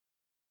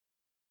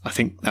I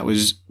think that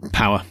was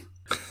Power.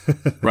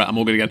 Right, I'm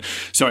all good again.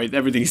 Sorry,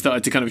 everything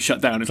started to kind of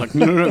shut down. It's like,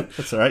 no.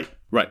 That's all right.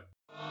 Right.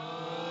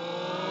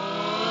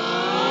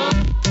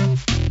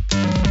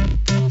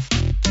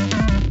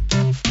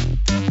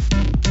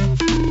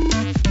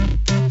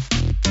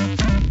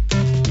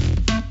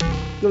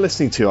 You're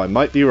listening to I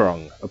Might Be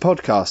Wrong, a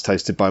podcast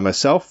hosted by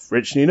myself,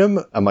 Rich Newnham,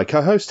 and my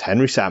co-host,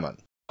 Henry Salmon.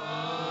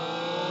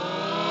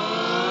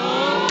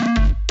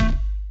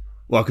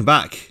 Welcome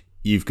back.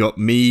 You've got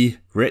me,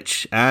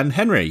 Rich, and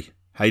Henry.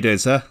 How you doing,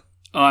 sir?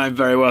 I'm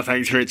very well,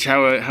 thanks, Rich.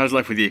 How's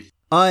life with you?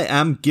 I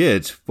am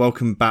good.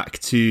 Welcome back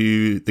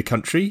to the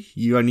country.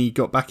 You only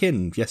got back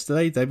in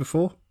yesterday, day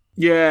before?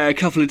 Yeah, a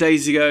couple of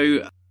days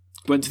ago,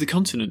 went to the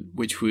continent,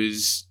 which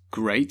was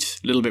great.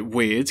 A little bit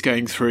weird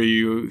going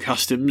through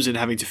customs and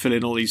having to fill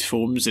in all these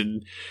forms,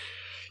 and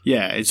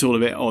yeah, it's all a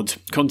bit odd.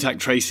 Contact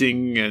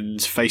tracing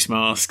and face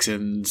masks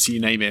and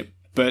you name it.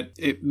 But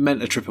it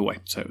meant a trip away,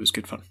 so it was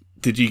good fun.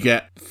 Did you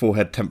get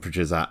forehead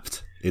temperatures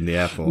apped in the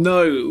airport?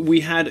 No,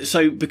 we had...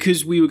 So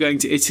because we were going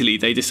to Italy,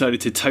 they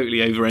decided to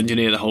totally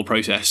over-engineer the whole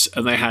process,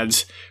 and they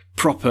had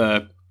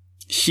proper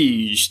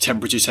huge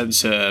temperature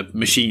sensor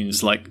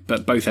machines like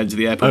at both ends of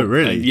the airport. Oh,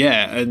 really? And,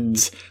 yeah,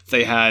 and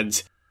they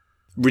had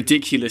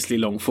ridiculously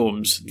long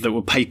forms that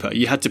were paper.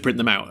 You had to print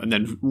them out and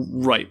then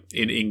write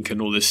in ink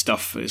and all this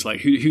stuff. It's like,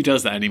 who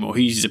does that anymore?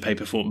 Who uses a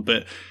paper form?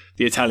 But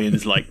the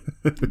Italians like...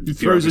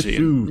 Throws a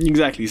shoe.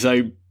 Exactly.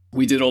 So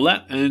we did all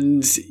that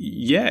and,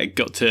 yeah,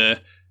 got to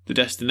the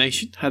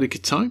destination, had a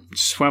good time,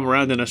 swam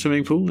around in a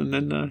swimming pool and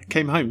then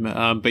came home.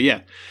 But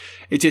yeah,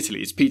 it's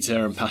Italy. It's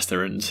pizza and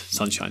pasta and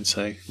sunshine.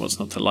 So what's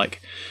not to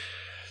like?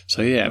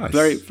 So yeah, nice.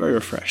 Very, very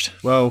refreshed.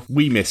 Well,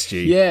 we missed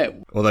you. Yeah.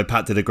 Although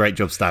Pat did a great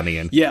job standing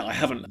in. Yeah, I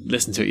haven't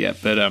listened to it yet,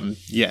 but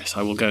yes,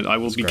 I will go. I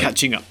will be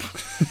catching up.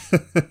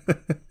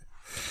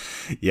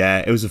 Yeah,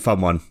 it was a fun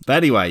one. But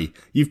anyway,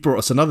 you've brought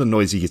us another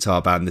noisy guitar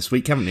band this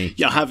week, haven't you?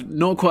 Yeah, I have.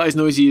 Not quite as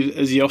noisy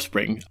as The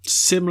Offspring.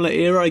 Similar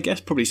era, I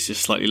guess, probably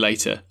just slightly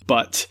later.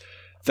 But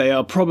they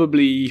are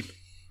probably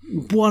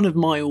one of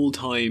my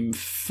all-time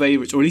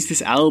favourites, or at least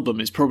this album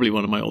is probably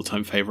one of my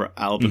all-time favourite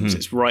albums. Mm-hmm.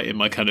 It's right in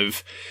my kind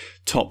of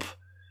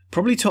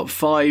probably top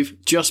 5,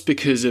 just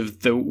because of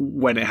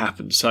when it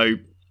happened. So,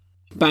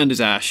 Band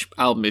as Ash,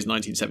 album is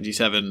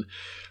 1977.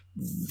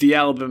 The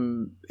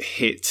album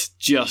hit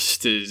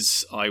just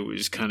as I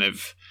was kind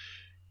of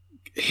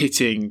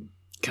hitting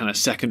kind of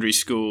secondary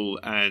school,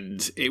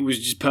 and it was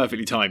just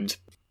perfectly timed.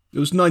 It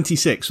was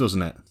 96,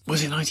 wasn't it?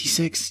 Was it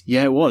 96?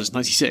 Yeah, it was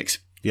 96.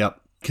 Yep,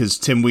 because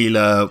Tim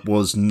Wheeler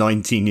was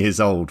 19 years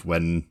old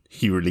when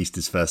he released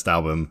his first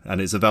album,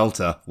 and it's a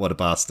belter. What a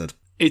bastard.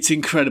 It's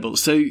incredible.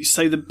 So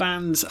the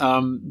bands,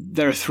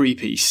 they're a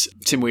three-piece,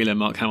 Tim Wheeler,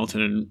 Mark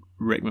Hamilton and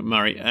Rick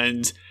McMurray,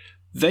 and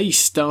they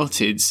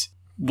started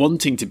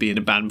wanting to be in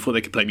a band before they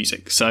could play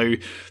music. So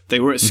they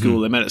were at school,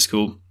 they met at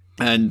school,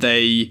 and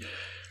they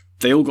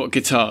all got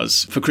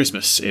guitars for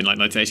Christmas in like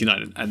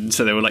 1989, and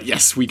so they were like,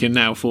 yes, we can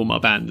now form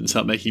our band and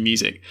start making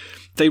music.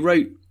 They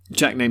wrote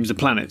Jack Names the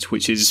Planet,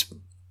 which is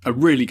a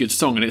really good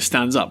song, and it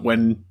stands up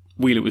when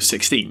Wheeler was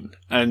 16.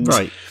 And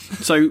right.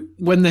 So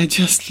when they're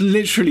just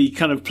literally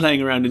kind of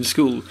playing around in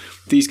school,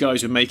 these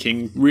guys were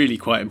making really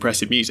quite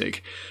impressive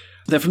music.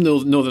 They're from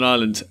Northern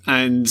Ireland,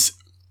 and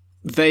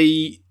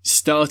they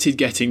started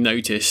getting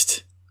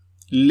noticed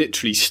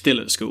literally still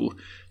at school,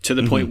 to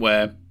the point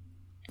where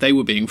they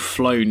were being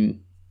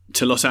flown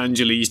to Los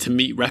Angeles to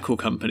meet record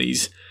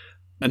companies,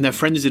 and their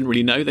friends didn't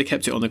really know. They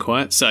kept it on the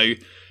quiet. So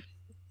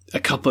a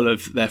couple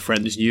of their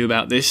friends knew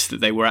about this,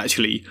 that they were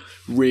actually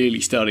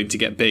really starting to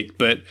get big,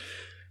 but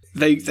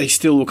they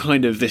still were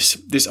kind of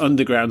this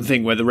underground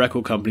thing where the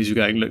record companies were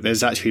going, look,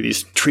 there's actually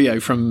this trio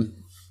from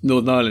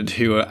Northern Ireland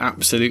who are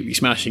absolutely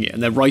smashing it,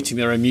 and they're writing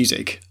their own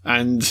music,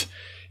 and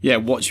yeah,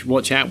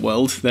 watch out,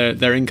 world,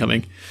 they're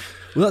incoming.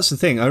 Well, that's the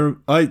thing.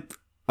 I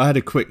had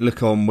a quick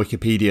look on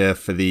Wikipedia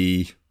for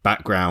the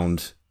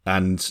background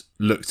and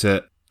looked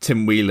at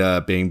Tim Wheeler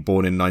being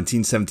born in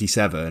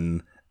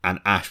 1977 and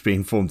Ash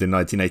being formed in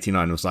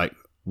 1989. I was like,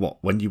 what,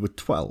 when you were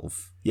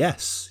 12?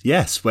 Yes,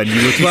 when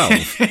you were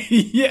 12.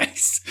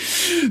 Yes,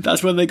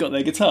 that's when they got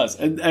their guitars.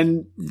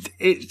 And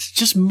it's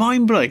just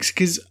mind-blowing,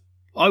 because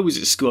I was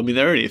at school, I mean,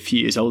 they're only a few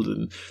years older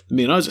than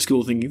me, and I was at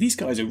school thinking, these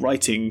guys are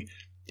writing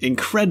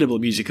incredible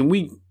music, and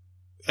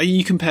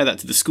you compare that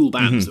to the school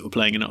bands that were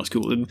playing in our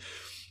school, and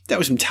there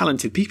were some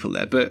talented people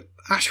there, but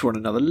Ash were on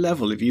another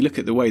level if you look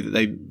at the way that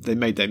they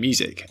made their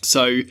music.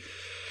 So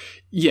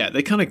yeah,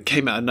 they kind of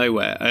came out of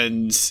nowhere,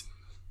 and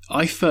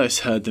I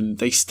first heard them,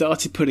 they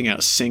started putting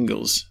out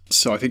singles.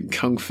 So I think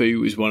Kung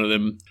Fu was one of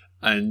them,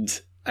 and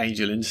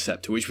Angel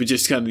Interceptor, which were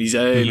just kind of these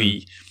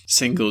early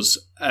singles,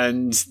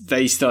 and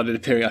they started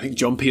appearing. I think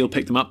John Peel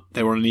picked them up.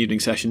 They were on an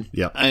evening session.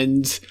 Yeah.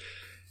 And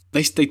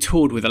they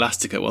toured with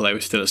Elastica while they were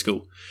still at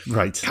school.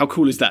 Right. How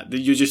cool is that?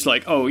 You're just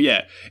like, oh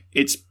yeah,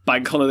 it's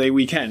bank holiday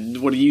weekend.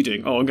 What are you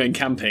doing? Oh, I'm going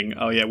camping.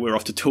 Oh yeah, we're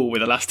off to tour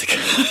with Elastica.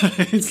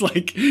 It's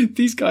like,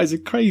 these guys are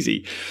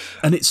crazy.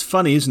 And it's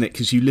funny, isn't it?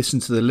 Because you listen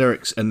to the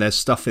lyrics and there's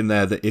stuff in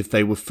there that if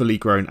they were fully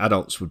grown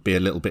adults would be a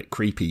little bit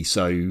creepy.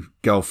 So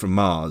Girl from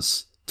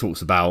Mars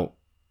talks about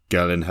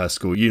girl in her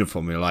school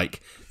uniform. You're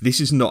like,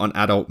 this is not an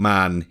adult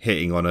man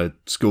hitting on a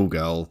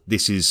schoolgirl.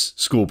 This is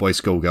schoolboy,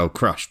 schoolgirl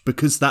crushed,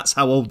 because that's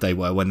how old they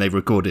were when they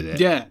recorded it.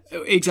 Yeah,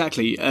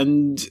 exactly.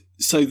 And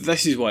so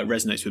this is why it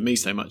resonates with me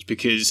so much,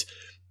 because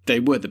they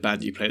were the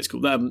band you played at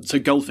school. So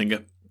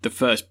Goldfinger, the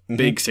first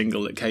big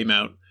single that came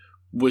out,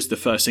 was the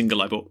first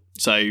single I bought.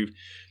 So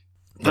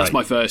that's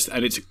my first,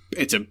 and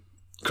it's a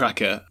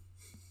cracker.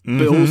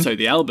 But also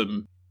the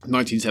album,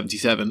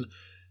 1977,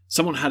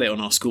 someone had it on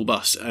our school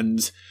bus,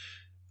 and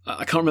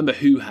I can't remember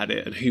who had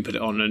it and who put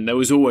it on, and there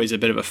was always a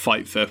bit of a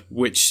fight for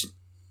which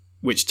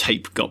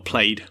tape got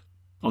played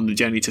on the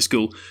journey to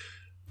school.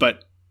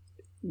 But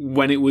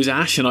when it was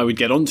Ash and I would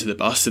get onto the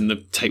bus and the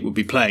tape would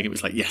be playing, it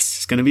was like, yes,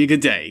 it's going to be a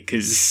good day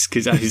because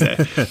Ash is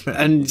there.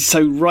 And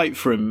so right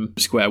from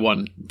square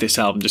one, this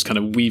album just kind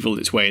of weaseled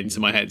its way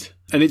into my head.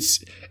 And it's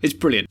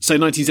brilliant. So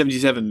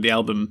 1977, the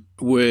album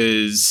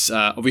was,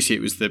 obviously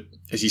it was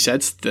as you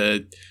said,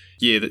 the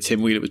year that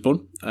Tim Wheeler was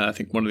born. I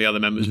think one of the other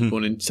members was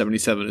born in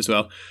 77 as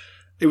well.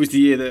 It was the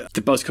year that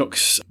the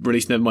Buzzcocks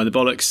released Nevermind the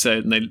Bollocks,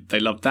 so they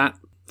loved that.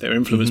 They were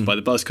influenced by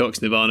the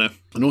Buzzcocks, Nirvana,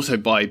 and also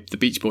by the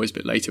Beach Boys a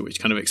bit later, which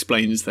kind of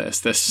explains their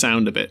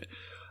sound a bit.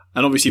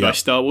 And obviously by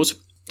Star Wars.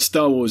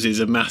 Star Wars is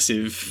a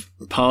massive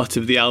part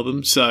of the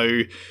album.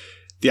 So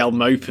the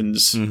album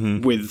opens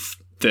with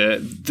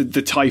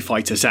the TIE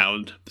Fighter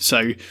sound.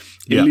 So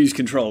you lose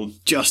control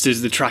just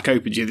as the track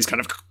opens. You have this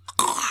kind of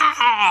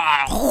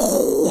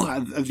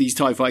of these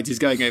TIE fighters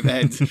going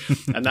overhead,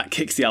 and that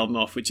kicks the album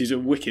off, which is a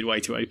wicked way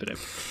to open it.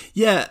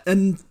 Yeah,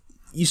 and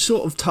you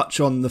sort of touch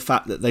on the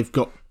fact that they've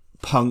got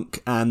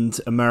punk and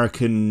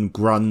American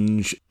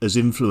grunge as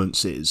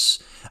influences,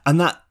 and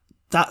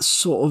that's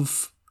sort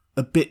of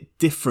a bit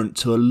different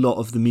to a lot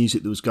of the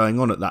music that was going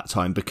on at that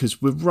time,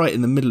 because we're right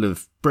in the middle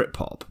of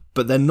Britpop,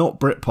 but they're not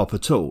Britpop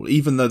at all,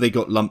 even though they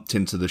got lumped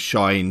into the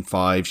Shine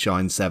 5,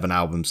 Shine 7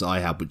 albums that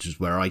I had, which is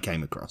where I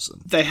came across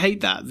them. They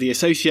hate that, the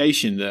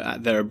association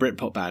that they're a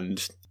Britpop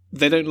band.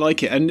 They don't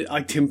like it, and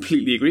I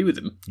completely agree with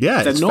them.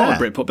 Yeah, they're it's not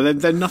fair. a Britpop,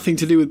 but they're nothing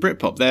to do with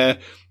Britpop.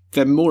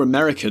 They're more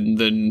American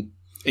than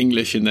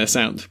English in their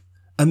sound.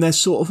 And they're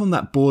sort of on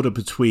that border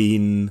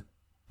between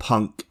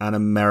punk and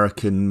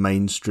American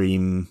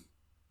mainstream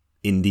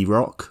indie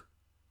rock.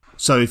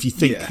 So if you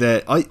think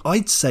that,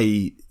 I'd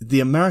say the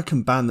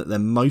American band that they're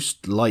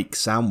most like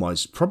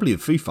sound-wise, probably the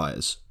Foo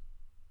Fighters.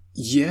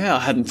 Yeah, I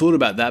hadn't thought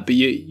about that, but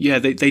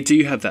they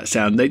do have that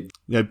sound.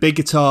 Big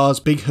guitars,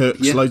 big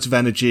hooks, loads of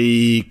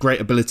energy,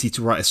 great ability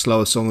to write a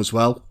slower song as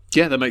well.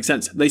 Yeah, that makes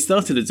sense. They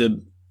started as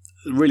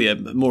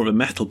more of a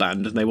metal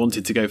band, and they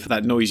wanted to go for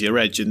that noisier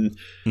edge, and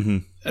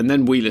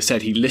then Wheeler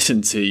said he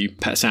listened to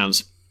Pet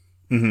Sounds,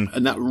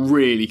 and that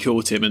really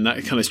caught him, and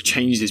that kind of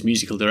changed his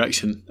musical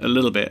direction a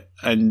little bit,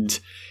 and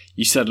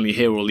you suddenly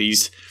hear all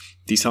these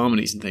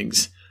harmonies and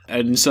things,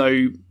 and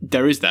so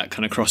there is that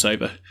kind of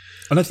crossover.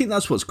 And I think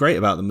that's what's great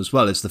about them as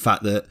well, is the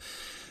fact that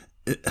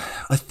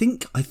I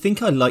think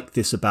I like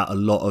this about a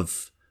lot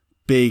of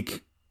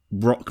big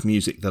rock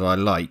music that I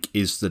like,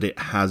 is that it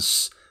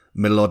has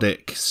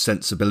melodic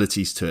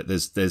sensibilities to it.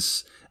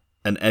 There's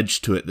an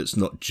edge to it that's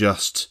not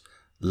just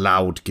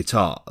loud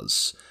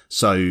guitars.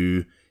 So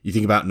you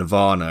think about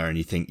Nirvana and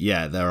you think,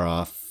 there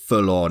are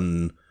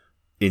full-on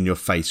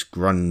in-your-face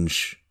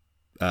grunge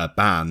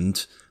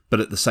band, but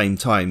at the same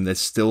time there's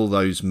still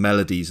those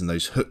melodies and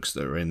those hooks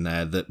that are in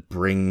there that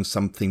bring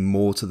something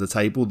more to the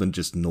table than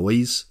just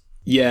noise.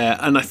 Yeah,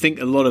 and I think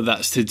a lot of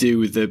that's to do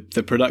with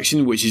the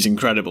production, which is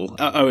incredible.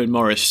 Owen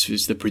Morris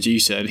was the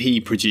producer, and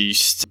he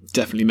produced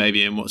Definitely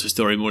Maybe and What's the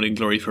Story, Morning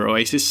Glory for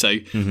Oasis. So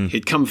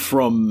he'd come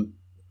from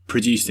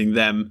producing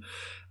them,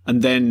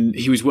 and then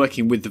he was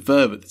working with The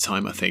Verve at the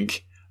time, I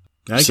think.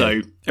 Okay.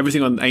 So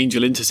everything on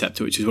Angel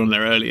Interceptor, which is one of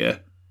their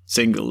earlier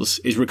singles,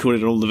 is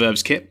recorded on all The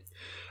Verve's kit.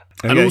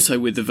 Okay. And also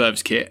with The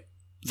Verve's kit,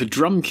 the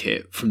drum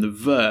kit from The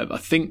Verve, I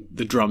think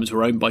the drums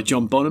were owned by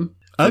John Bonham.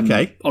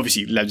 Okay.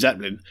 Obviously Led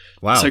Zeppelin.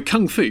 Wow. So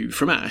Kung Fu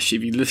from Ash,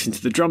 if you listen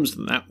to the drums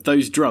on that,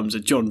 those drums are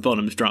John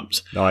Bonham's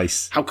drums.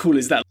 Nice. How cool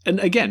is that? And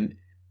again,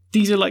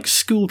 these are like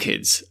school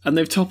kids, and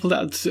they've toppled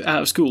out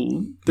of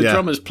school. The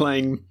drummer's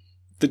playing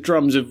the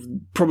drums of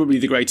probably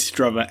the greatest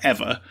drummer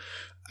ever.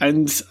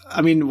 And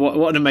I mean,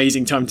 what an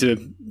amazing time to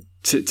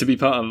be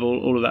part of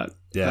all of that.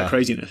 That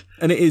craziness.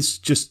 And it is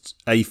just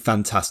a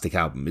fantastic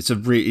album. It's a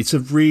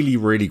really,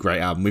 really great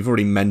album. We've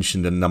already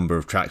mentioned a number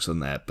of tracks on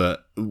there,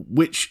 but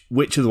which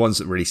are the ones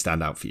that really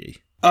stand out for you?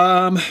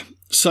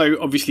 So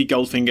obviously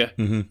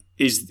Goldfinger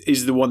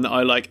is the one that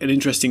I like. And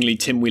interestingly,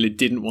 Tim Wheeler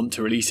didn't want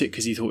to release it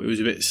because he thought it was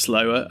a bit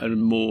slower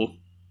and more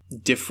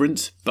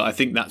different. But I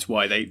think that's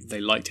why they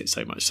liked it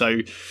so much. So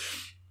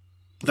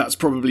that's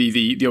probably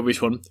the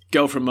obvious one.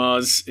 Girl from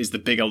Mars is the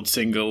big old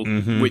single,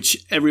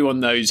 which everyone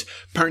knows.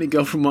 Apparently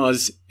Girl from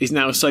Mars is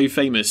now so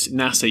famous,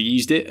 NASA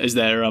used it as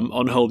their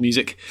on-hold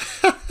music.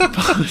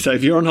 So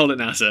if you're on hold at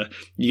NASA,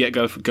 you get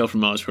Girl from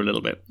Mars for a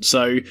little bit.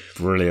 So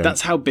brilliant.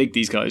 That's how big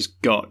these guys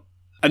got.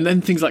 And then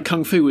things like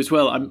Kung Fu as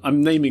well.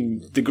 I'm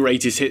naming the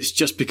greatest hits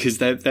just because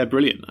they're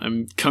brilliant.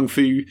 Kung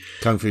Fu.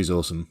 Kung Fu's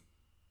awesome.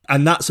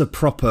 And that's a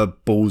proper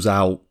balls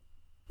out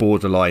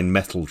borderline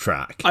metal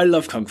track. I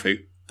love Kung Fu,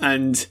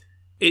 and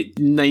it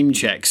name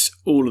checks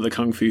all of the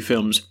Kung Fu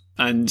films,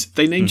 and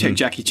they name check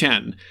Jackie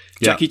Chan.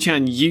 Jackie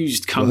Chan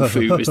used Kung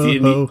Fu as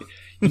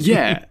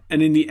yeah,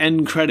 and in the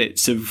end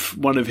credits of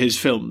one of his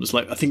films,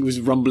 like I think it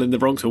was Rumble in the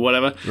Bronx or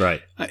whatever,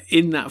 right?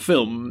 In that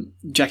film,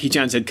 Jackie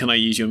Chan said, "Can I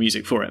use your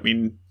music for it?" I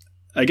mean,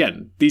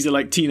 again, these are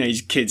like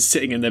teenage kids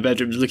sitting in their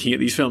bedrooms looking at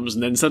these films,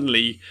 and then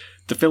suddenly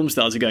the film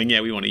stars are going, "Yeah,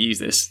 we want to use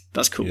this."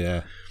 That's cool.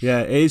 Yeah,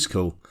 it is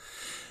cool.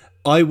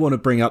 I want to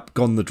bring up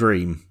Gone the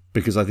Dream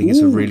because I think it's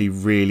a really,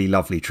 really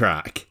lovely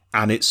track,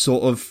 and it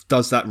sort of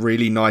does that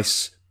really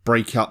nice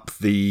break up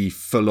the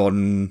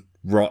full-on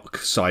rock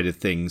side of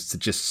things to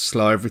just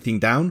slow everything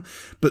down.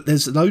 But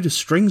there's a load of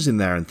strings in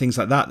there and things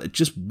like that. They're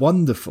just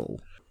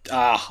wonderful.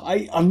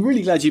 I'm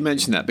really glad you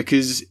mentioned that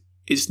because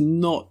it's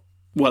not,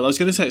 well, I was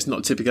going to say it's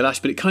not typical Ash,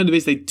 but it kind of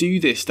is. They do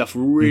this stuff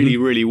really,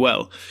 really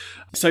well.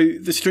 So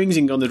the strings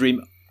in Gone the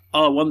Dream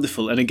are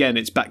wonderful. And again,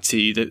 it's back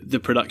to the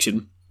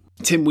production.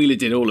 Tim Wheeler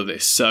did all of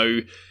this.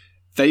 So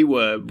they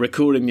were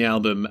recording the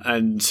album,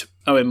 and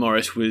Owen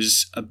Morris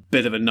was a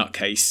bit of a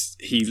nutcase.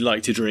 He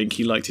liked to drink.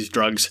 He liked his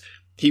drugs.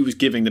 He was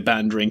giving the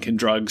band drink and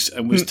drugs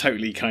and was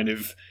totally kind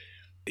of,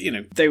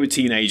 they were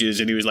teenagers,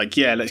 and he was like,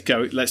 yeah, let's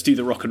go. Let's do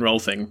the rock and roll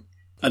thing.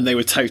 And they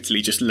were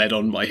totally just led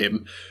on by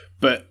him.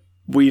 But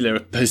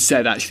Wheeler has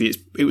said actually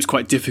it was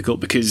quite difficult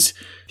because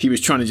he was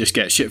trying to just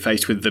get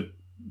shit-faced with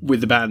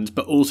the band,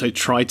 but also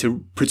try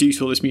to produce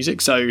all this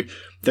music. So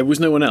there was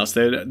no one else.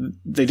 They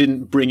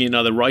didn't bring in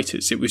other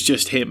writers. It was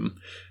just him.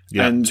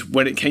 Yeah. And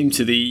when it came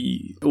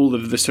to all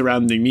of the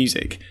surrounding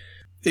music,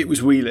 it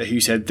was Wheeler who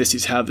said, this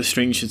is how the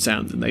strings should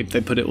sound. And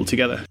they put it all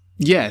together.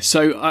 Yeah.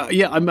 So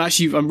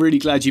I'm really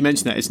glad you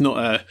mentioned that. It's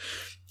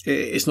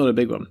not a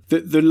big one.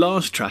 The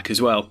last track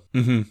as well,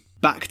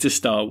 Back to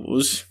Star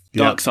Wars,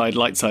 Dark Side,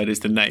 Light Side is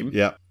the name.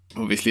 Yeah.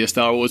 Obviously a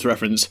Star Wars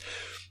reference.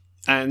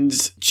 And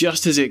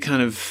just as it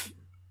kind of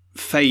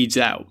fades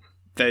out,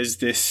 there's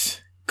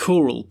this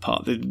choral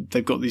part.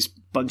 They've got this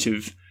bunch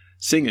of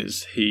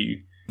singers who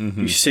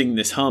sing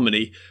this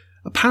harmony.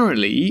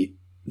 Apparently,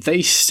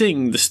 they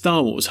sing the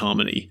Star Wars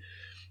harmony.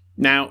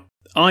 Now,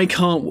 I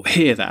can't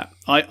hear that.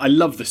 I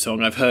love the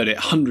song. I've heard it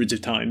hundreds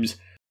of times.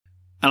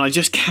 And I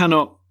just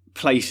cannot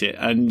place it.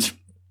 And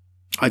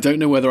I don't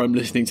know whether I'm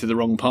listening to the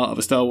wrong part of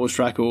a Star Wars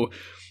track or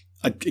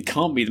it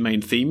can't be the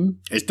main theme.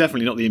 It's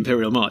definitely not the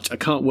Imperial March. I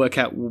can't work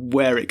out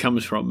where it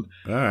comes from.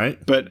 All right.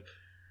 But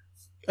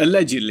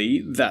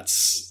allegedly,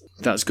 that's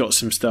got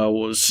some Star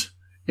Wars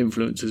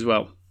influence as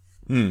well.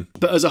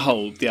 But as a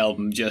whole, the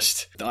album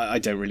I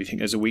don't really think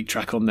there's a weak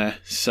track on there.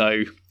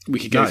 So we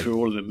could go through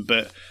all of them,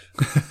 but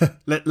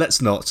let's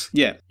not.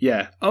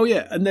 Yeah. Oh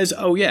yeah, and there's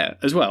Oh Yeah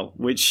as well,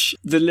 which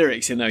the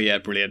lyrics in Oh Yeah,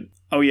 brilliant.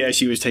 Oh yeah,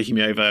 she was taking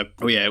me over.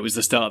 Oh yeah, it was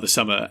the start of the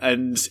summer,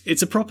 and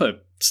it's a proper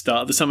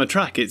start of the summer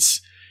track.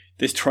 It's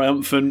this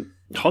triumphant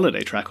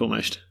holiday track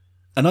almost.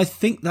 And I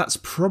think that's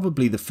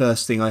probably the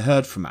first thing I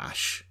heard from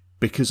Ash,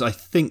 because I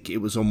think it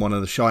was on one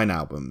of the Shine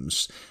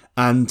albums.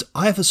 And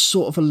I have a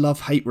sort of a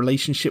love-hate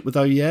relationship with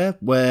Oh Yeah,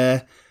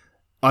 where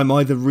I'm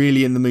either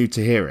really in the mood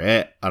to hear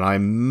it, and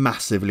I'm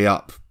massively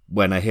up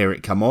when I hear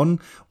it come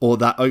on, or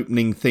that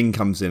opening thing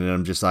comes in and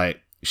I'm just like,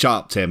 shut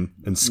up, Tim,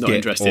 and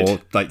skip, or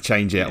like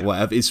change it or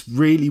whatever. It's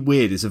really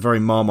weird. It's a very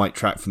Marmite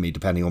track for me,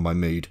 depending on my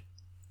mood.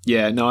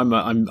 Yeah, no,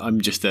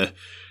 I'm just a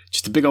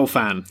big old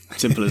fan.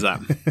 Simple as that.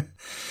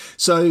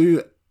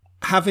 So,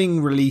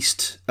 having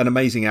released an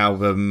amazing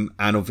album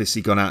and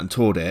obviously gone out and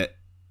toured it,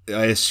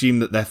 I assume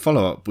that their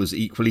follow-up was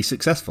equally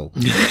successful.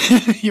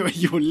 You're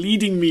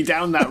leading me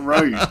down that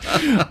road.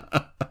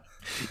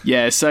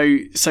 Yeah, so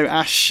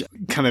Ash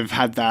kind of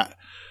had that,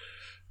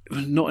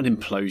 not an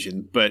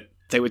implosion, but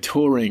they were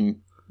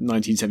touring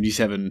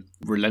 1977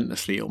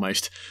 relentlessly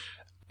almost.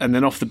 And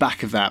then off the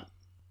back of that,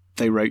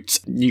 they wrote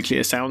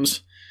Nuclear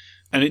Sounds.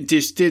 And it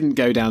just didn't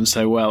go down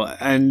so well.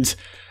 And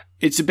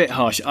it's a bit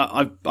harsh.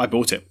 I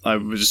bought it. I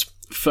was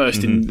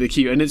first in the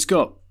queue. And it's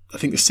got, I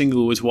think the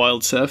single was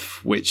Wild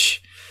Surf,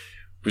 which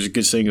was a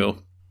good single.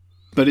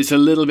 But it's a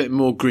little bit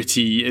more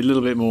gritty, a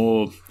little bit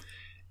more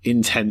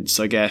intense,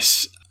 I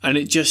guess. And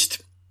it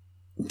just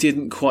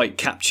didn't quite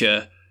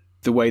capture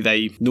the way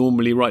they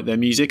normally write their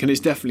music. And it's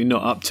definitely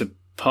not up to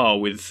par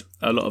with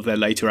a lot of their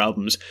later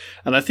albums.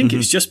 And I think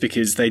it's just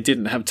because they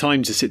didn't have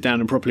time to sit down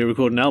and properly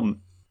record an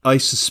album. I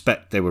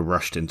suspect they were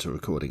rushed into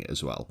recording it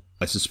as well.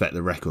 I suspect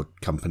the record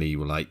company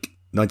were like,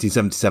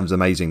 1977 is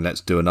amazing,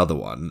 let's do another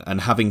one.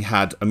 And having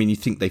had, I mean, you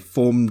think they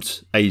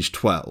formed age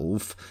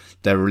 12,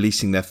 they're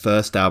releasing their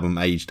first album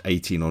aged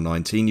 18 or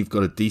 19, you've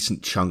got a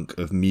decent chunk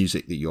of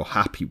music that you're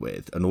happy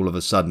with, and all of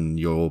a sudden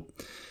you're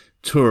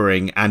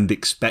touring and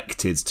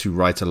expected to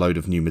write a load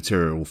of new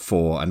material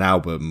for an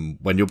album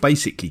when you're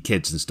basically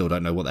kids and still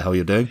don't know what the hell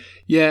you're doing.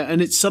 Yeah,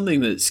 and it's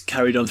something that's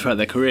carried on throughout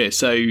their career.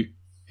 So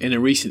in a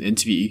recent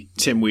interview,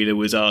 Tim Wheeler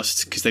was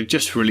asked, because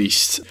they've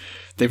released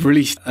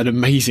an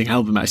amazing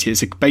album actually.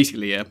 It's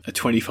basically a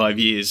 25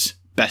 years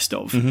best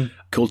of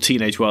called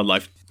Teenage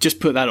Wildlife. Just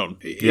put that on.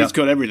 It's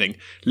got everything,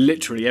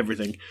 literally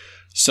everything.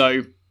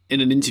 So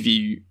in an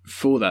interview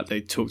for that, they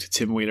talked to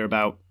Tim Wheeler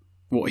about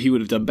what he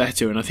would have done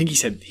better. And I think he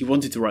said he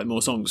wanted to write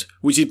more songs,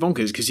 which is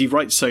bonkers because he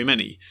writes so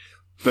many.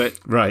 But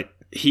Right.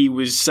 he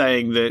was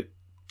saying that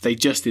they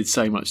just did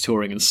so much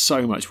touring and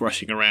so much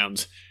rushing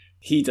around.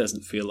 He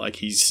doesn't feel like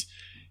he's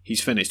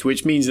finished,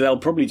 which means they'll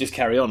probably just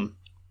carry on.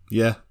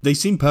 Yeah. They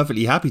seem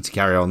perfectly happy to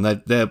carry on.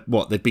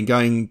 They've been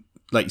going,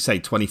 like you say,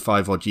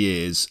 25 odd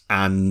years,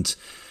 and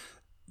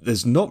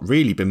there's not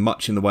really been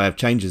much in the way of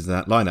changes in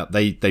that lineup.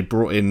 They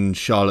brought in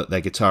Charlotte,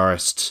 their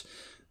guitarist,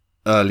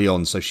 early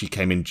on, so she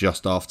came in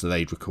just after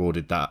they'd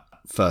recorded that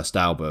first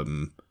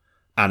album.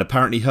 And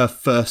apparently her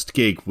first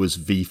gig was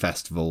V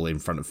Festival in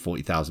front of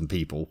 40,000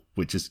 people,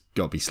 which has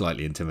got to be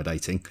slightly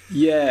intimidating.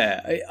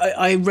 Yeah,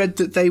 I read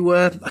that they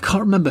were... I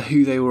can't remember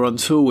who they were on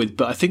tour with,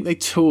 but I think they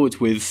toured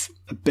with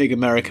a big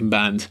American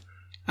band,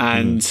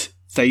 and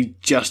they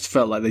just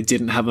felt like they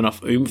didn't have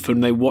enough oomph,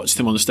 and they watched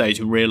them on stage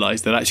and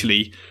realised that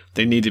actually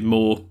they needed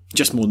more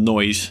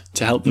noise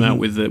to help them out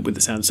with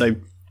the sound. So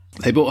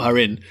they brought her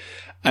in,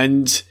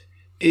 and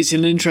it's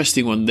an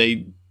interesting one.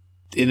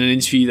 In an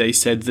interview, they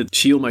said that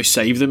she almost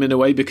saved them in a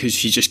way because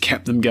she just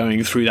kept them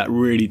going through that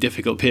really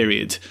difficult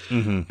period.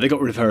 Mm-hmm. They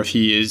got rid of her a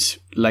few years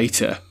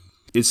later.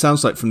 It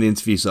sounds like from the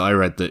interviews that I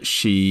read that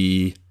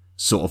she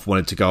sort of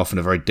wanted to go off in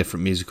a very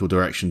different musical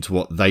direction to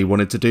what they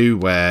wanted to do,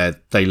 where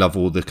they love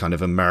all the kind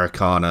of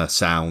Americana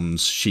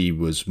sounds. She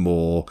was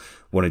more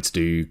wanted to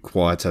do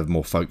quieter,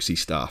 more folksy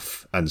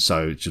stuff, and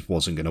so it just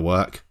wasn't going to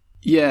work.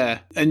 Yeah,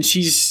 and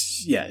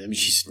she's a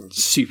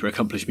super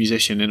accomplished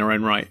musician in her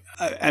own right,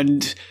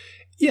 and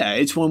yeah,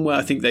 it's one where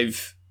I think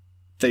they've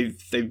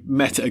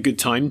met at a good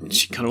time.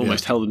 She kind of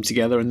almost held them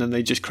together, and then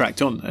they just cracked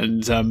on.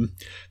 And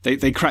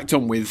they cracked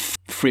on with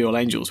Free All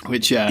Angels,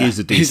 which is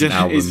a decent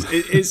album.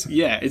 It's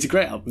a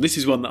great album. This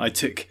is one that I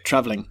took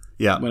travelling.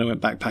 Yeah. When I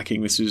went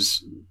backpacking, this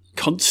was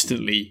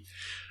constantly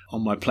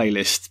on my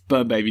playlist.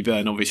 Burn Baby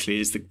Burn, obviously,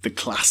 is the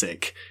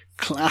classic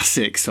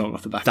song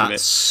off the back of it.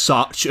 That's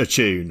such a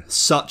tune.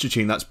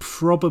 That's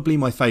probably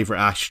my favourite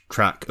Ash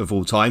track of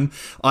all time.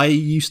 I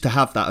used to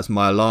have that as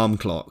my alarm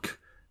clock.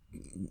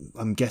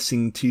 I'm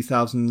guessing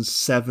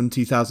 2007,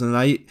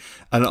 2008.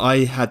 And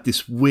I had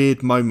this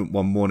weird moment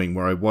one morning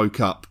where I woke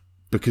up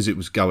because it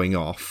was going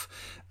off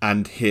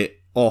and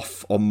hit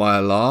off on my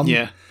alarm.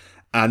 Yeah.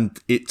 And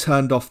it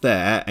turned off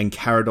there and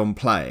carried on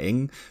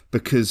playing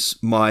because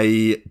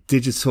my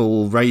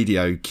digital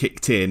radio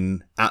kicked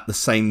in at the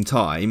same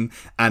time,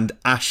 and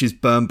Ash's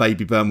Burn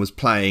Baby Burn was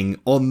playing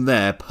on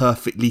there,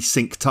 perfectly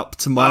synced up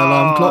to my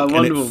alarm clock.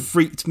 Wonderful. And it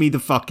freaked me the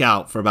fuck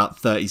out for about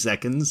 30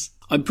 seconds.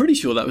 I'm pretty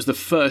sure that was the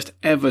first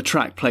ever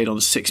track played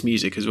on Six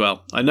Music as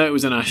well. I know it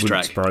was an Ash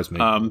track. Wouldn't surprise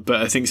me.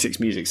 But I think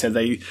Six Music said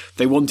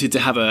they wanted to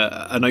have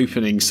an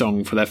opening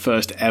song for their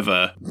first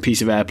ever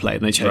piece of airplay,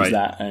 and they chose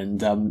that.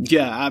 And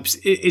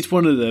it's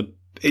one of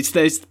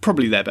it's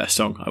probably their best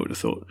song, I would have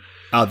thought.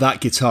 Oh,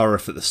 that guitar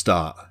riff at the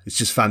start, it's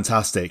just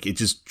fantastic. It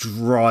just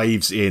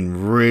drives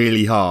in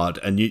really hard,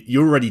 and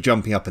you're already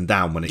jumping up and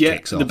down when it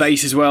kicks off. The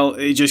bass as well,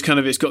 it just kind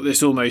of, it's got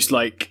this almost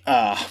like,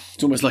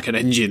 it's almost like an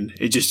engine.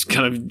 It just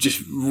kind of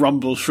just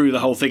rumbles through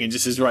the whole thing and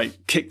just says, right,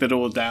 kick the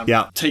door down,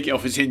 take it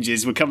off its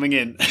hinges, we're coming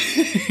in.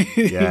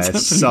 Yeah,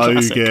 it's so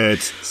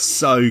good.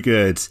 So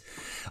good.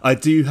 I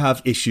do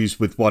have issues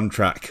with one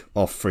track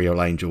off Free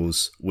All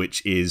Angels,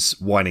 which is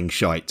Whining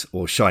Shite,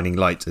 or Shining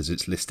Light as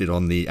it's listed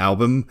on the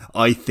album.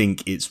 I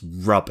think it's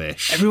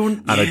rubbish.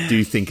 And I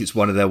do think it's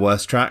one of their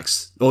worst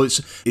tracks. Or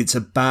it's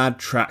a bad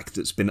track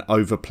that's been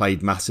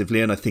overplayed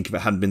massively, and I think if it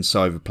hadn't been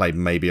so overplayed,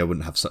 maybe I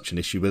wouldn't have such an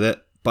issue with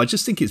it. But I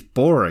just think it's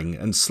boring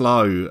and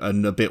slow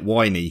and a bit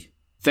whiny.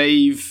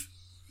 They've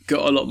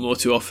got a lot more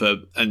to offer,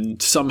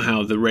 and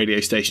somehow the radio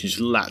station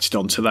just latched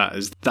onto that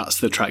as that's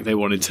the track they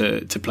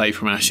wanted to play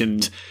from Ash.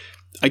 And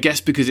I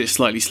guess because it's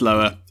slightly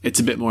slower,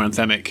 it's a bit more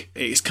anthemic.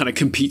 It kind of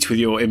competes with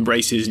your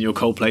Embraces and your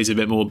Coldplays a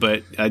bit more,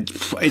 but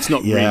it's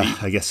not really. Yeah,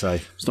 I guess so.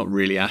 It's not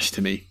really Ash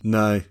to me.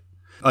 No.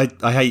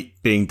 I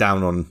hate being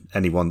down on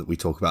anyone that we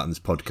talk about in this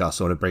podcast,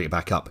 so I want to bring it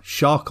back up.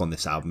 Shark on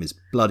this album is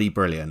bloody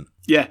brilliant.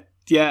 Yeah,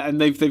 and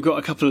they've got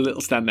a couple of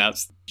little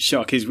standouts.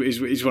 Shark is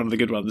one of the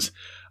good ones.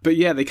 But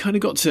yeah, they kind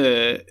of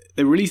they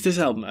released this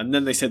album and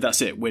then they said,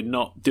 that's it, we're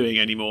not doing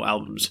any more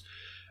albums.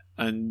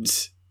 And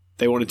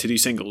they wanted to do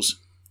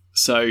singles.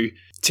 So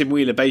Tim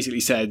Wheeler basically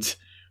said,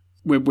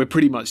 we're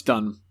pretty much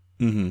done.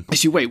 Mm-hmm.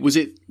 Actually, wait, was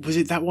it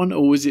that one,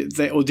 or did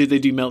they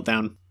do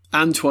Meltdown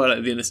and Twilight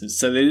of the Innocents?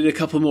 So they did a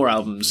couple more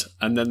albums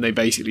and then they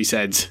basically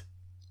said,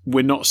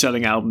 we're not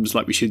selling albums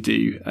like we should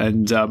do.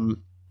 And oh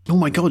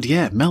my God,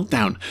 yeah,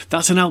 Meltdown.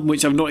 That's an album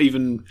which I've not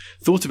even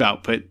thought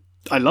about, but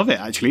I love it,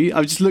 actually.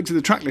 I've just looked at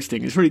the track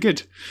listing. It's really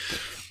good.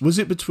 Was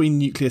it between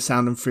Nuclear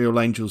Sound and Free All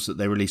Angels that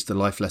they released A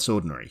Life Less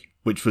Ordinary,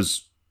 which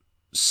was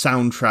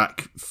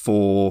soundtrack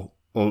or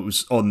it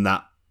was on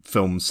that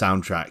film's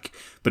soundtrack,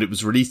 but it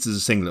was released as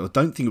a single. I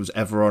don't think it was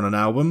ever on an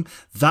album.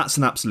 That's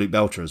an absolute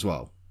belter as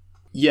well.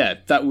 Yeah,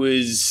 that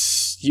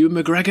was Ewan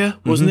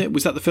McGregor, wasn't it?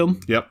 Was that the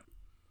film? Yep.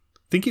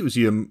 I think it was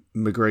Ewan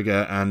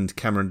McGregor and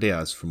Cameron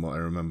Diaz, from what I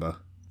remember.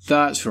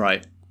 That's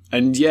right.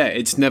 And yeah,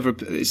 it's never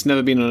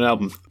been on an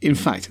album. In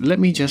fact, let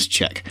me just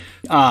check.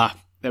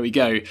 There we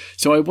go.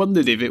 So I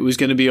wondered if it was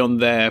going to be on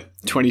their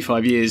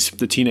 25 Years,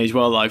 the Teenage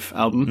Wildlife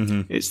album.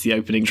 Mm-hmm. It's the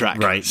opening track.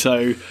 Right.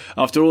 So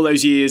after all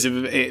those years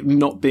of it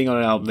not being on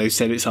an album, they've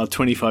said it's our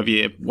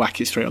 25-year, whack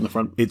it straight on the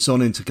front. It's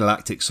on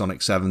Intergalactic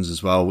Sonic Sevens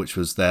as well, which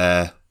was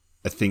their,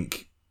 I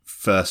think,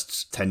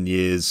 first 10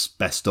 years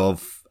best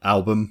of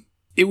album.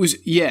 It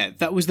was, yeah,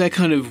 that was their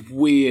kind of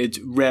weird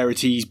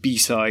rarities,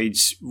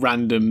 B-sides,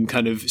 random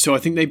kind of... So I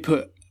think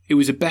it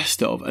was a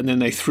best of, and then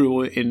they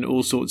threw in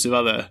all sorts of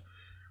other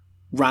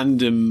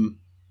random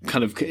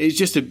kind of... It's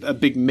just a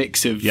big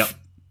mix of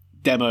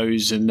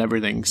demos and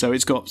everything. So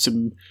it's got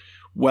some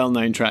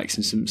well-known tracks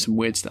and some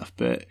weird stuff.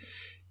 But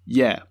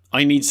yeah,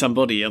 I Need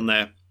Somebody on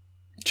there.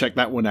 Check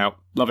that one out.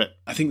 Love it.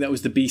 I think that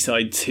was the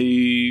B-side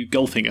to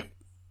Goldfinger.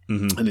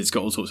 Mm-hmm. And it's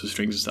got all sorts of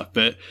strings and stuff.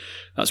 But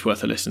that's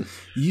worth a listen.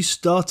 You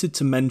started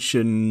to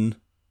mention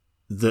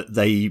that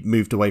they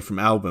moved away from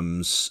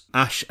albums.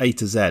 Ash A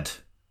to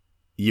Z.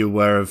 You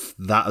aware of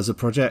that as a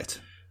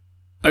project?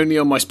 Only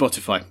on my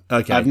Spotify.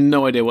 Okay. I have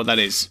no idea what that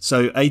is.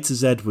 So A to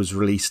Z was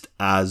released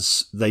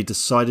as they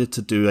decided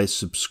to do a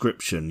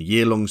subscription,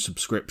 year-long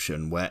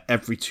subscription, where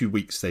every 2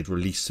 weeks they'd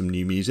release some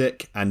new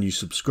music and you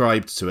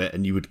subscribed to it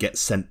and you would get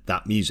sent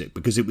that music,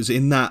 because it was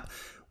in that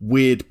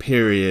weird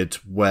period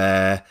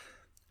where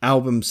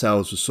album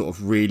sales were sort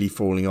of really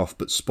falling off,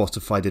 but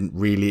Spotify didn't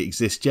really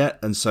exist yet.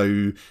 And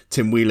so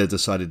Tim Wheeler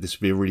decided this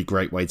would be a really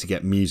great way to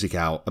get music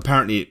out.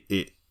 Apparently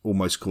it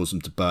almost caused them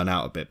to burn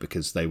out a bit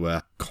because they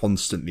were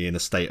constantly in a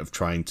state of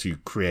trying to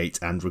create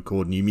and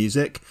record new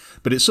music.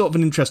 But it's sort of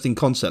an interesting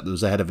concept that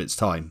was ahead of its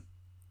time.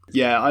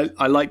 Yeah,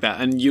 I like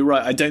that. And you're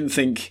right. I don't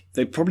think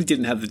they probably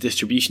didn't have the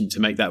distribution to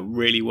make that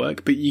really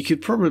work. But you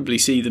could probably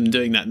see them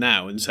doing that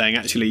now and saying,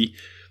 actually,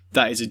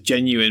 that is a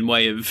genuine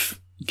way of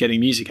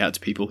getting music out to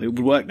people. It would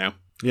work now.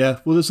 Yeah,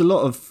 well, there's a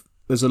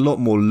lot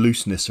more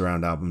looseness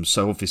around albums.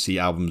 So obviously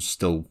albums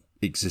still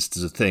exist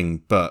as a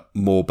thing, but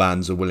more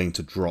bands are willing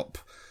to drop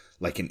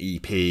like an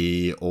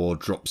EP or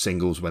drop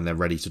singles when they're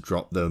ready to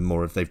drop them,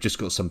 or if they've just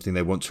got something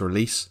they want to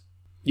release.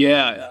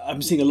 Yeah,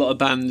 I'm seeing a lot of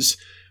bands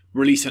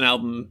release an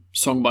album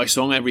song by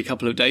song every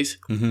couple of days,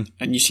 mm-hmm.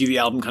 and you see the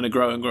album kind of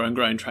grow and grow and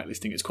grow in track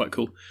listing. It's quite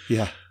cool.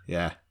 Yeah.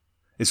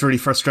 It's really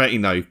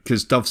frustrating though,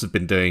 because Doves have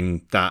been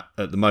doing that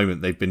at the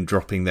moment. They've been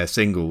dropping their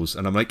singles,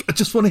 and I'm like, I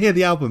just want to hear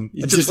the album.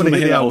 I just want to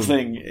hear the whole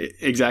thing.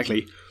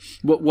 Exactly.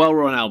 While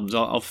we're on albums,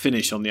 I'll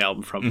finish on the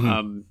album front.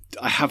 Mm-hmm.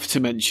 I have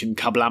to mention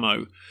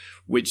Kablamo,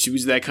 which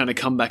was their kind of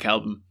comeback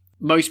album.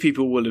 Most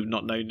people will have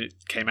not known it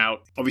came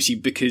out, obviously,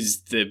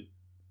 because the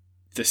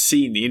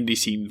scene, the indie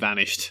scene,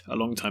 vanished a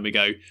long time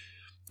ago.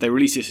 They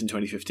released this in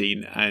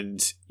 2015,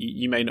 and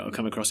you may not have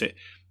come across it.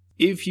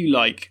 If you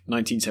like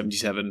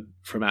 1977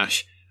 from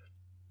Ash,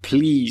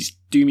 please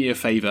do me a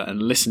favour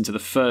and listen to the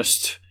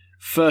first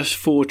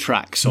 4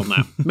 tracks on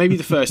that. Maybe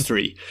the first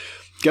 3.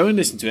 Go and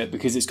listen to it,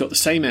 because it's got the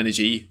same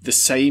energy, the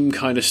same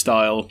kind of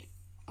style,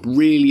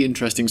 really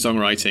interesting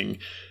songwriting.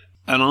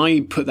 And I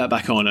put that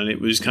back on and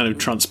it was kind of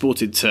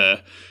transported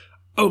to,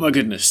 oh my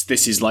goodness,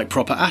 this is like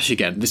proper Ash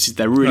again.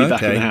 They're really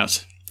back in the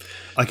house.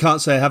 I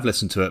can't say I have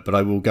listened to it, but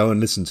I will go and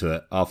listen to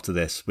it after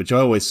this, which I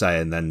always say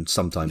and then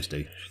sometimes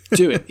do.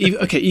 Do it.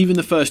 Even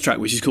the first track,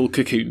 which is called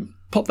Cocoon,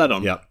 pop that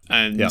on. Yep.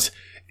 And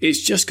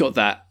it's just got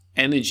that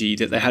energy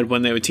that they had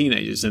when they were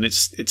teenagers, and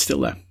it's still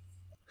there.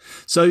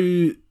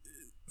 So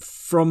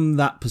from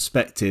that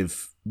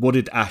perspective, what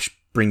did Ash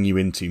bring you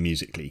into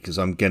musically? Because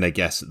I'm going to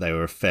guess that they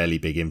were a fairly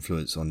big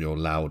influence on your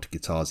loud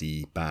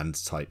guitarsy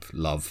band type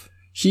love.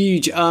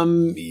 Huge.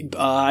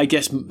 I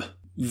guess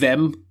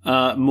them,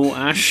 more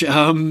Ash.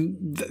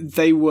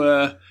 They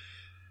were,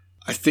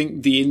 I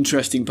think the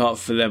interesting part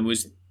for them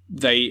was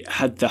they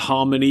had the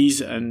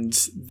harmonies and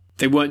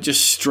they weren't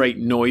just straight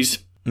noise.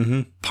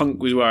 Mm-hmm.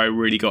 Punk was where I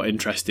really got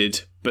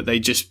interested, but they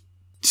just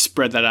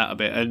spread that out a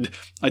bit. And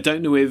I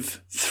don't know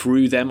if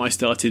through them I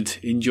started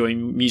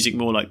enjoying music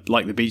more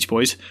like the Beach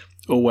Boys,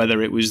 or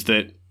whether it was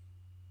that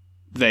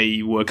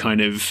they were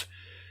kind of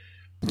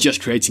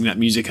just creating that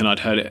music and I'd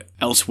heard it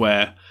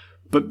elsewhere.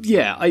 But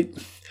yeah,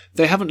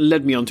 they haven't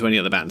led me on to any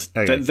other bands.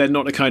 Okay. They're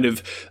not a kind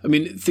of... I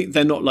mean,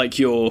 they're not like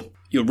your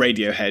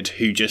Radiohead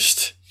who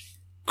just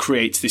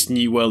creates this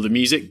new world of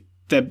music.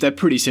 They're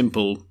pretty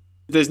simple.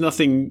 There's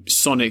nothing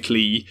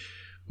sonically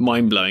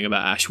mind-blowing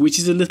about Ash, which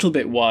is a little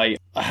bit why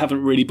I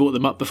haven't really brought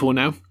them up before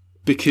now,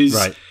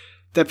 because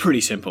they're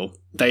pretty simple.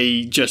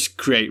 They just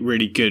create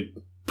really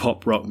good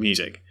pop rock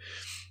music.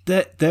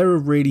 They're a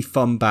really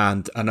fun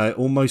band, and I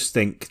almost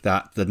think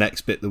that the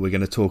next bit that we're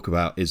going to talk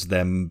about is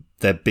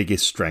their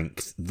biggest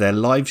strength. Their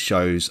live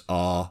shows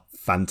are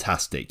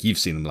fantastic. You've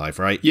seen them live,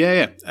 right?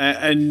 Yeah.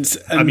 And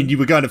I mean, you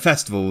were going to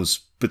festivals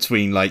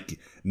between like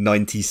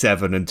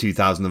 97 and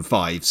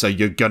 2005, so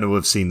you're going to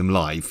have seen them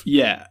live.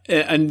 Yeah,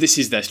 and this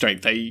is their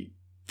strength.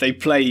 They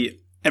play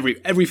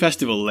every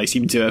festival. They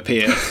seem to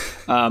appear.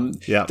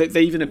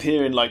 They even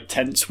appear in like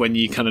tents when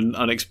you kind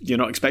of you're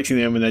not expecting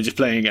them, when they're just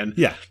playing again.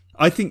 Yeah.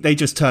 I think they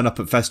just turn up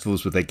at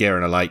festivals with their gear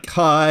and are like,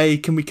 hi,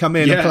 can we come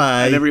in and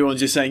play? And everyone's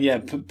just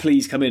saying,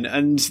 please come in.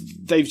 And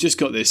they've just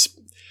got this,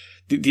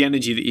 the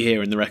energy that you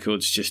hear in the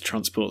records just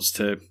transports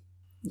to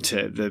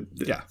to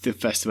the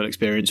festival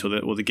experience or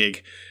the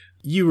gig.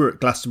 You were at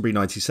Glastonbury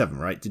 97,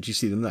 right? Did you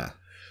see them there?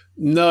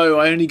 No,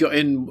 I only got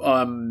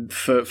in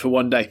for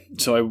one day,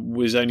 so I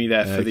was only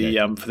there for the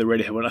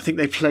Radiohead one. I think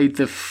they played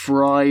the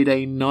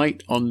Friday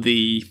night on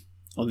the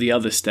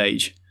other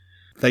stage.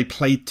 They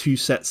played 2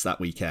 sets that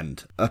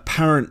weekend.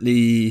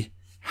 Apparently,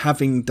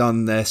 having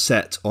done their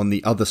set on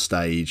the other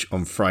stage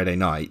on Friday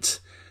night,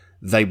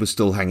 they were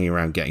still hanging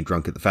around getting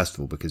drunk at the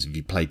festival, because if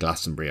you play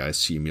Glastonbury, I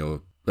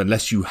assume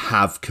unless you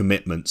have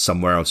commitment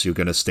somewhere else, you're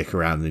going to stick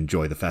around and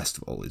enjoy the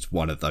festival. It's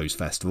one of those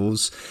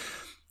festivals.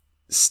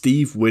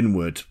 Steve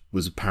Winwood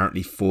was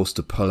apparently forced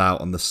to pull out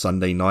on the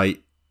Sunday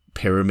night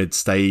Pyramid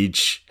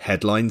Stage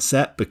headline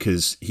set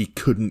because he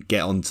couldn't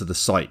get onto the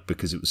site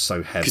because it was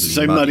so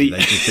heavily muddy. They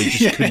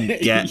just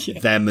couldn't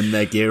get them and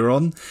their gear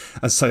on.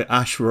 And so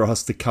Ash were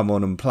asked to come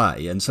on and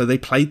play. And so they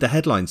played the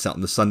headline set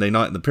on the Sunday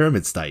night on the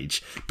Pyramid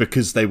Stage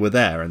because they were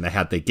there and they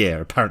had their gear.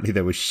 Apparently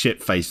they were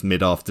shit-faced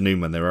mid-afternoon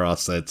when they were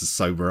asked to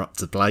sober up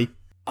to play.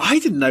 I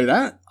didn't know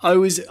that. I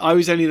was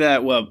only there,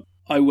 well,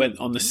 I went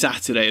on the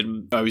Saturday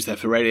and I was there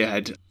for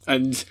Radiohead.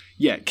 And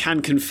yeah,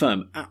 can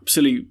confirm,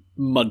 absolute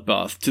mud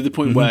bath to the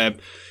point where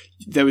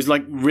there was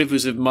like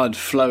rivers of mud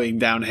flowing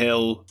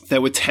downhill.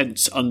 There were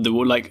tents under,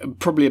 like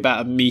probably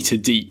about 1 meter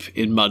deep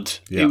in mud.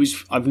 Yeah.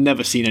 I've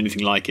never seen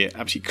anything like it.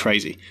 Absolutely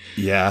crazy.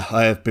 Yeah,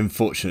 I have been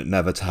fortunate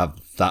never to have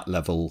that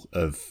level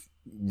of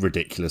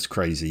ridiculous,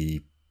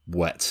 crazy,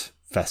 wet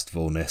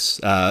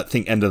festivalness. I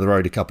think End of the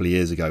Road a couple of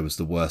years ago was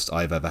the worst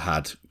I've ever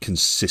had.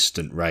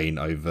 Consistent rain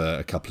over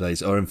a couple of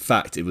days. Or in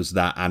fact, it was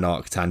that and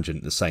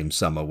Arctangent the same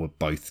summer were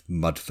both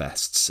mud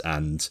fests.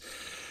 And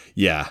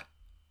yeah,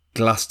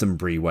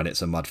 Glastonbury when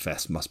it's a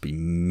mudfest must be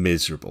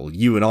miserable.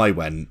 You and I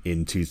went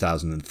in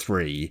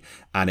 2003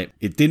 and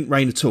it didn't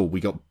rain at all.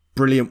 We got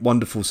brilliant,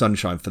 wonderful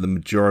sunshine for the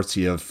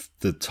majority of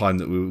the time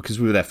that because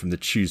we were there from the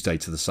Tuesday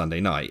to the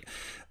Sunday night.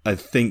 I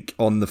think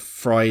on the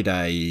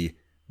Friday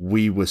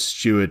we were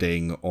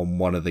stewarding on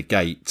one of the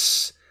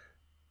gates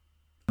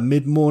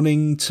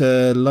mid-morning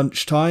to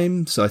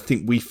lunchtime. So I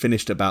think we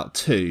finished about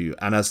 2.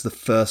 And as the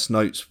first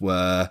notes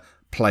were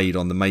played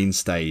on the main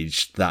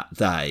stage that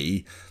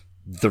day,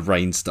 the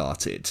rain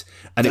started,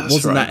 and it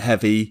wasn't that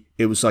heavy.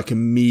 It was like a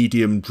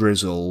medium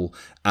drizzle,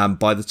 and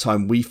by the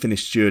time we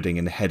finished stewarding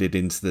and headed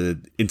into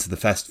the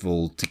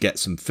festival to get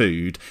some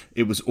food,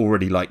 it was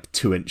already like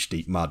 2-inch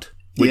deep mud,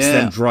 which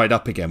then dried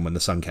up again when the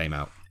sun came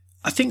out.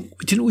 I think,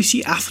 didn't we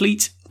see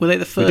Athlete? Were they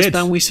the first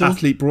band we saw?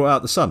 Athlete brought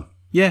out the sun.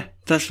 Yeah,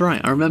 that's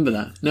right. I remember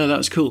that. No, that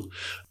was cool.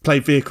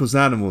 Played Vehicles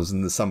and Animals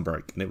and the sun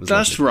broke, and it was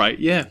that's lovely. Right.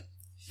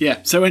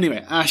 Yeah. So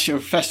anyway, Ash, a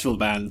festival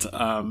band.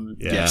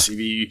 Yes, if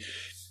you.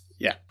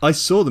 Yeah. I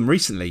saw them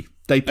recently.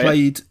 They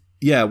played,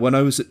 when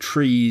I was at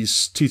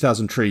Trees,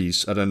 2000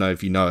 Trees. I don't know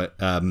if you know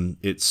it.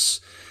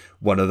 It's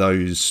one of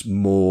those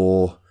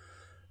more,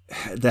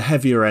 the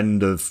heavier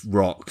end of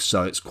rock.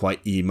 So it's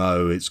quite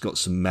emo. It's got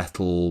some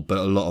metal, but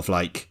a lot of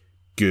like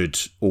good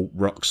alt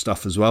rock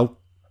stuff as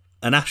well.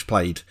 And Ash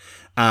played.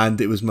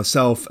 And it was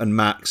myself and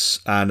Max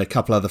and a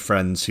couple other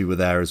friends who were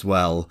there as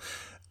well.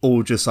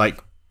 All just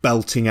like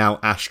belting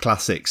out Ash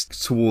classics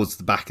towards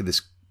the back of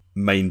this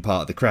main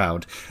part of the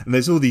crowd, and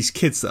there's all these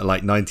kids that are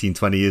like 19,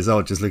 20 years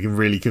old just looking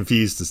really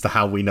confused as to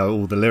how we know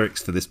all the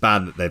lyrics for this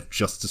band that they've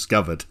just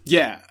discovered.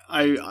 Yeah,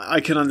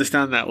 I can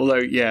understand that, although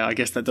I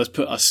guess that does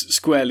put us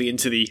squarely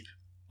into the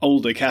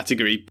older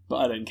category, but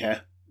I don't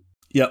care.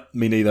 Yep,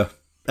 me neither.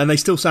 And they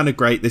still sounded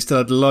great. They still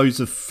had loads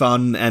of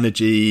fun,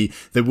 energy.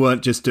 They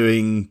weren't just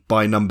doing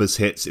by numbers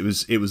hits. It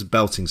was a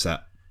belting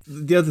set.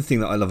 The other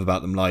thing that I love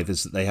about them live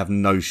is that they have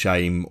no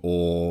shame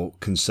or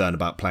concern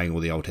about playing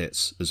all the old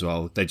hits as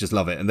well. They just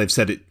love it. And they've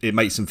said it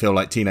makes them feel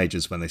like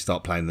teenagers when they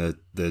start playing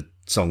the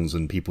songs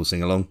and people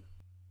sing along.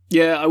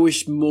 Yeah, I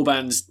wish more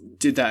bands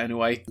did that in a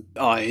way.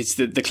 It's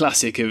the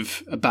classic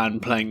of a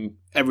band playing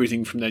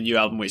everything from their new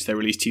album, which they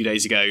released 2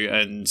 days ago.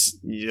 And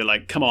you're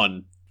like, come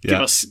on,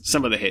 give us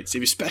some of the hits.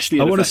 Especially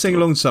at I want to sing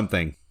along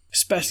something.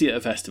 Especially at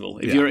a festival.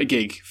 If you're at a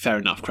gig, fair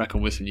enough, crack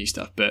on with some new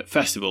stuff. But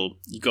festival,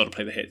 you've got to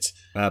play the hits.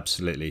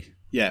 Absolutely.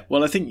 Yeah,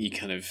 well, I think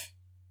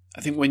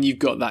when you've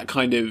got that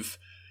kind of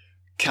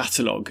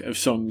catalogue of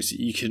songs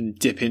you can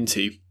dip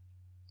into,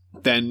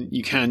 then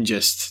you can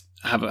just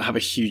have a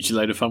huge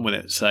load of fun with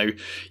it. So,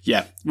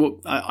 yeah, well,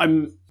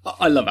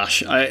 I love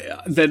Ash.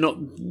 They're not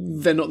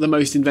the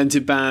most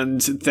inventive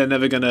band. They're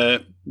never going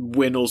to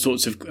win all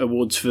sorts of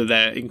awards for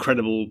their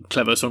incredible,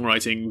 clever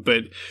songwriting,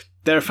 but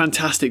they're a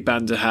fantastic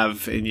band to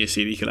have in your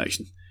CD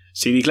collection.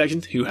 CD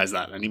collection? Who has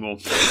that anymore?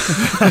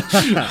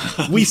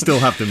 We still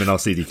have them in our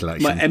CD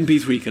collection. My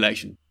MP3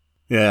 collection.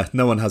 Yeah,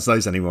 no one has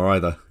those anymore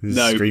either.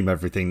 No. Stream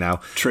everything now.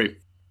 True.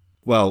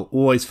 Well,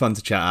 always fun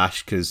to chat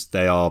Ash because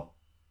they are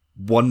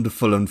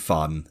wonderful and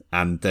fun,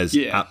 and there's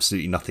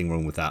absolutely nothing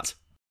wrong with that.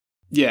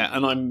 Yeah,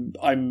 and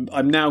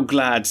I'm now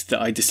glad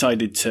that I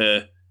decided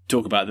to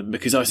talk about them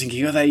because I was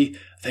thinking, are they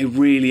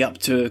really up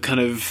to kind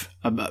of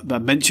a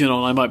mention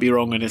on I Might Be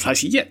Wrong? And it's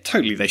like, yeah,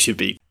 totally, they should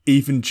be.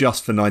 Even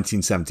just for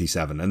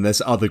 1977, and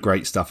there's other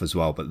great stuff as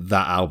well, but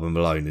that album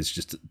alone is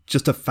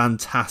just a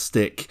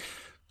fantastic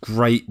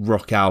great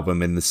rock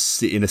album in a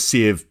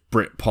sea of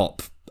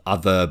Britpop,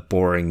 other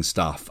boring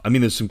stuff. I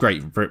mean, there's some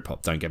great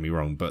Britpop, don't get me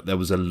wrong, but there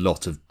was a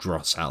lot of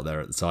dross out there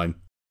at the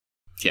time.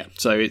 Yeah,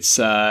 so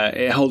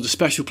it holds a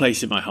special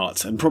place in my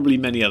heart, and probably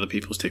many other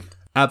people's too.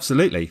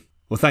 Absolutely.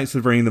 Well, thanks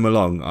for bringing them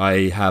along.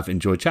 I have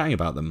enjoyed chatting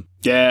about them.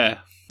 Yeah.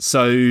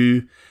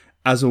 So,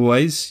 as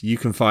always, you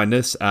can find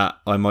us at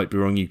I Might Be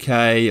Wrong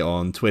UK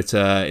on Twitter,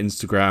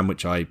 Instagram,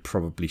 which I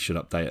probably should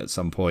update at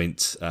some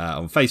point,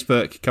 on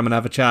Facebook. Come and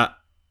have a chat.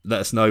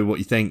 Let us know what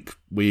you think.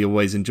 We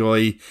always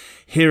enjoy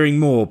hearing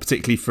more,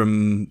 particularly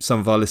from some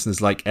of our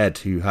listeners like Ed,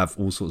 who have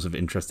all sorts of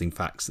interesting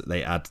facts that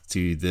they add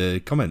to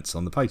the comments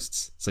on the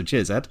posts. So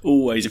cheers, Ed.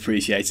 Always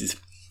appreciated.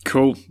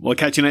 Cool. We'll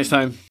catch you next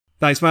time.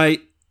 Thanks,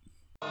 mate.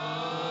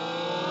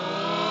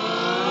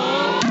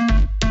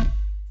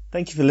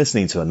 Thank you for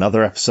listening to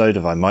another episode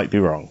of I Might Be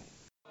Wrong.